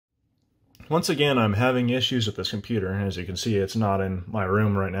Once again, I'm having issues with this computer. As you can see, it's not in my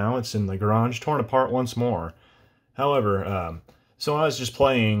room right now. It's in the garage, torn apart once more. However, so I was just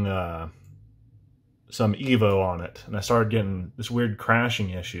playing some Evo on it, and I started getting this weird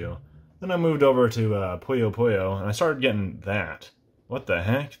crashing issue. Then I moved over to Puyo Puyo, and I started getting that. What the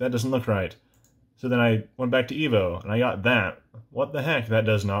heck? That doesn't look right. So then I went back to Evo, and I got that. What the heck? That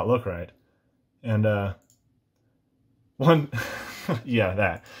does not look right. And, yeah,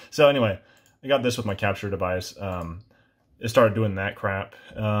 that. So anyway, I got this with my capture device. It started doing that crap.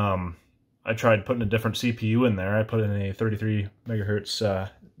 I tried putting a different CPU in there. I put in a 33 megahertz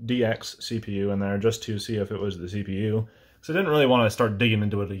DX CPU in there just to see if it was the CPU. So I didn't really want to start digging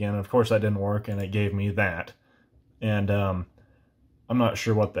into it again. Of course, that didn't work, and it gave me that. And I'm not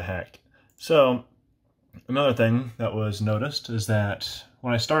sure what the heck. So another thing that was noticed is that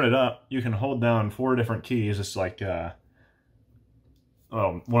when I start it up, you can hold down 4 different keys. It's like,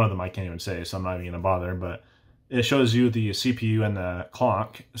 well, one of them I can't even say, so I'm not even going to bother, but it shows you the CPU and the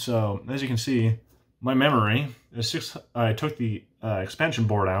clock. So as you can see, my memory is I took the expansion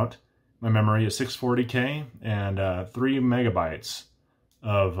board out. My memory is 640K and 3 megabytes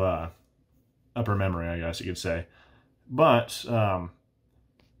of upper memory, I guess you could say. But it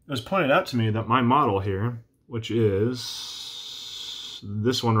was pointed out to me that my model here, which is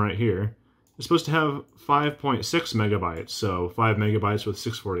this one right here, is supposed to have 5.6 megabytes, so 5 megabytes with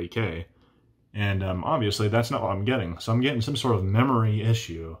 640K. And obviously that's not what I'm getting. So I'm getting some sort of memory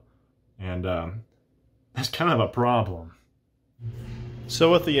issue, and that's kind of a problem.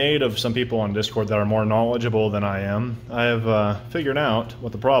 So with the aid of some people on Discord that are more knowledgeable than I am, I have figured out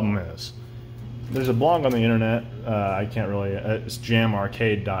what the problem is. There's a blog on the internet, I can't really, it's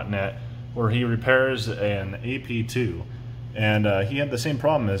jamarcade.net, where he repairs an AP2. And he had the same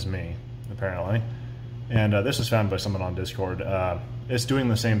problem as me, apparently. And this was found by someone on Discord. It's doing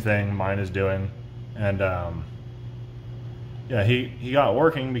the same thing mine is doing. And yeah, he got it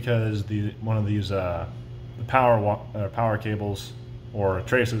working because one of these the power cables or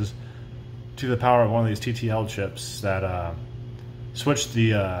traces to the power of one of these TTL chips that switched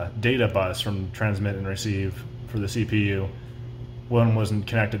the data bus from transmit and receive for the CPU. One wasn't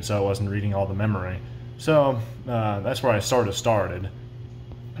connected, so it wasn't reading all the memory. So that's where I started.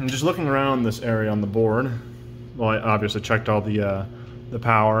 And just looking around this area on the board, well, I obviously checked all the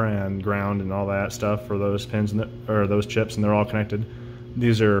power and ground and all that stuff for those pins or those chips, and they're all connected.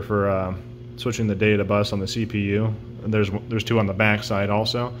 These are for switching the data bus on the CPU. There's 2 on the back side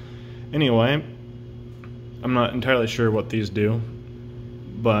also. Anyway, I'm not entirely sure what these do,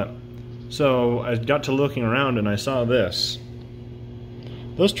 but so I got to looking around and I saw this.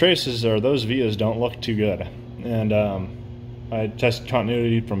 Those traces or those vias don't look too good, and I tested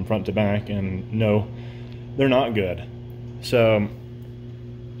continuity from front to back, and no, they're not good. So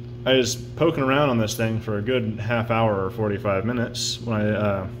I was poking around on this thing for a good half hour or 45 minutes when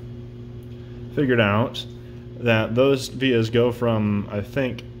I figured out that those vias go from, I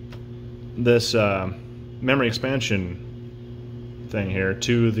think, this memory expansion thing here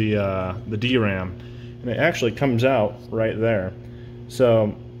to the DRAM, and it actually comes out right there.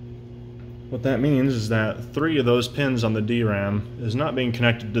 So what that means is that 3 of those pins on the DRAM is not being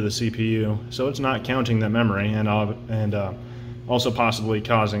connected to the CPU, so it's not counting that memory, and also possibly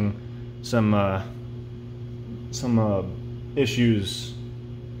causing some issues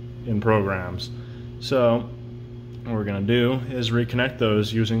in programs. So what we're going to do is reconnect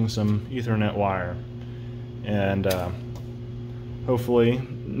those using some Ethernet wire, and hopefully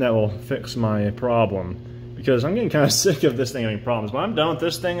that will fix my problem. Because I'm getting kind of sick of this thing having problems. When I'm done with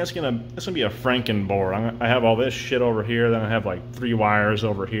this thing, it's gonna be a Frankenboard. I have all this shit over here, then I have like 3 wires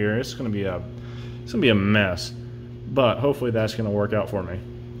over here. It's gonna be a mess. But hopefully that's gonna work out for me.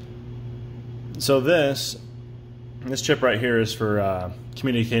 So this chip right here is for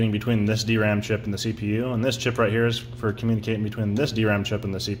communicating between this DRAM chip and the CPU, and this chip right here is for communicating between this DRAM chip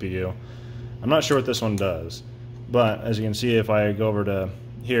and the CPU. I'm not sure what this one does, but as you can see, if I go over to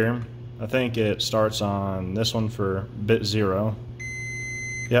here, I think it starts on this one for bit 0.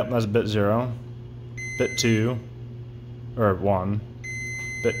 Yep, that's bit 0. Bit 2, or 1.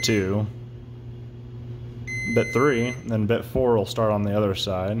 Bit 2. Bit 3, then bit 4 will start on the other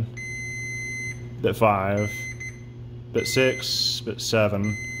side. Bit 5. Bit 6, bit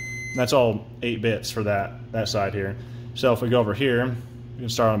 7. That's all 8 bits for that side here. So if we go over here, we can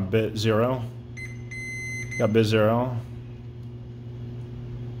start on bit 0. Got bit 0.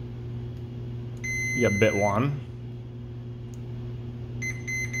 You got bit 1,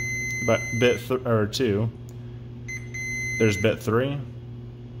 but bit 2, there's bit 3,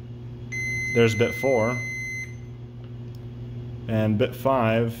 there's bit 4, and bit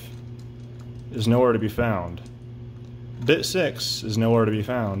 5 is nowhere to be found. Bit 6 is nowhere to be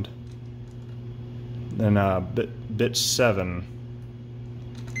found. Then bit 7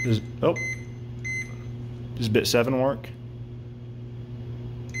 is, oh, does bit 7 work?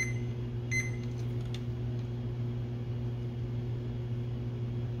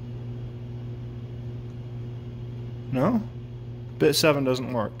 No? Bit 7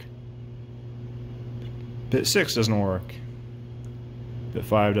 doesn't work. Bit 6 doesn't work. Bit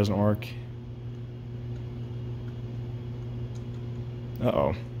 5 doesn't work.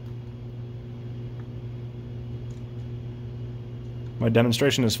 Uh-oh. My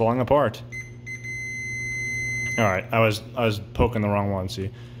demonstration is falling apart. Alright, I was poking the wrong one. See,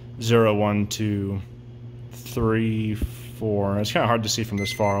 0, 1, 2, 3, 4. It's kind of hard to see from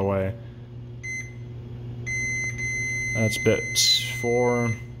this far away. That's bit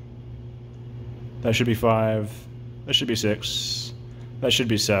 4. That should be 5. That should be 6. That should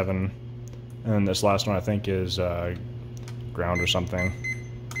be 7. And then this last one I think is ground or something.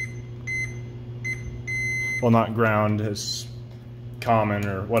 Well, not ground, it's common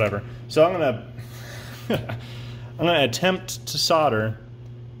or whatever. So I'm gonna attempt to solder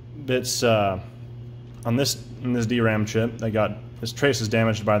bits on this DRAM chip that got this trace is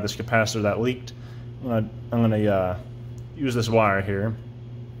damaged by this capacitor that leaked. I'm gonna use this wire here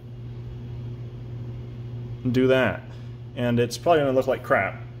and do that, and it's probably gonna look like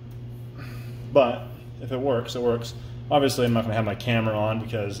crap, but if it works, it works. Obviously I'm not gonna have my camera on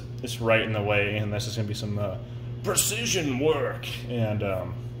because it's right in the way, and this is gonna be some precision work, and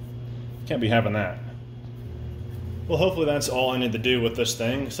can't be having that. Well, hopefully that's all I need to do with this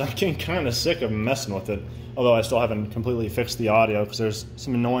thing, because I'm getting kind of sick of messing with it. Although I still haven't completely fixed the audio, because there's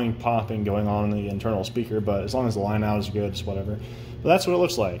some annoying popping going on in the internal speaker, but as long as the line out is good, it's whatever. But that's what it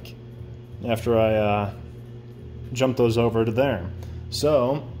looks like after I jump those over to there.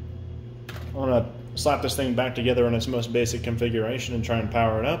 So I'm going to slap this thing back together in its most basic configuration and try and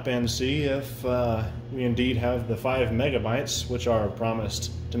power it up and see if we indeed have the 5 megabytes, which are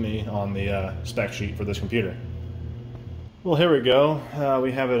promised to me on the spec sheet for this computer. Well, here we go.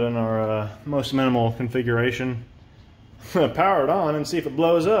 We have it in our most minimal configuration. I'm gonna power it on and see if it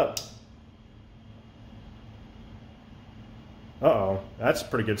blows up. Uh-oh, that's a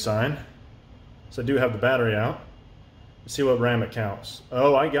pretty good sign. So I do have the battery out. Let's see what RAM it counts.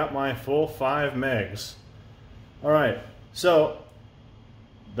 Oh, I got my full 5 megs. Alright, so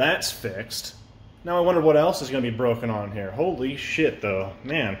that's fixed. Now I wonder what else is going to be broken on here. Holy shit, though.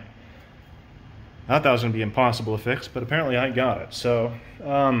 Man. I thought that was going to be impossible to fix, but apparently I got it. So,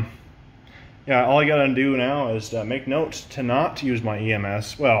 yeah, all I got to do now is make note to not use my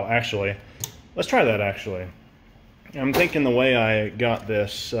EMS. Well, actually, let's try that, actually. I'm thinking the way I got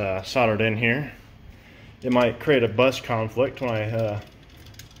this soldered in here, it might create a bus conflict when I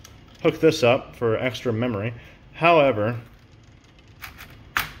hook this up for extra memory. However,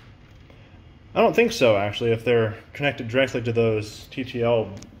 I don't think so, actually, if they're connected directly to those TTL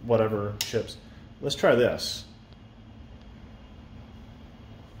whatever chips. Let's try this.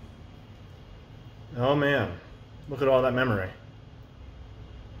 Oh man, look at all that memory.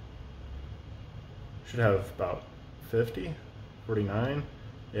 Should have about 50, 49.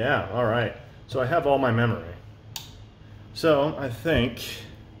 Yeah, all right. So I have all my memory. So I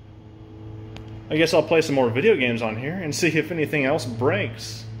guess I'll play some more video games on here and see if anything else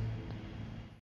breaks.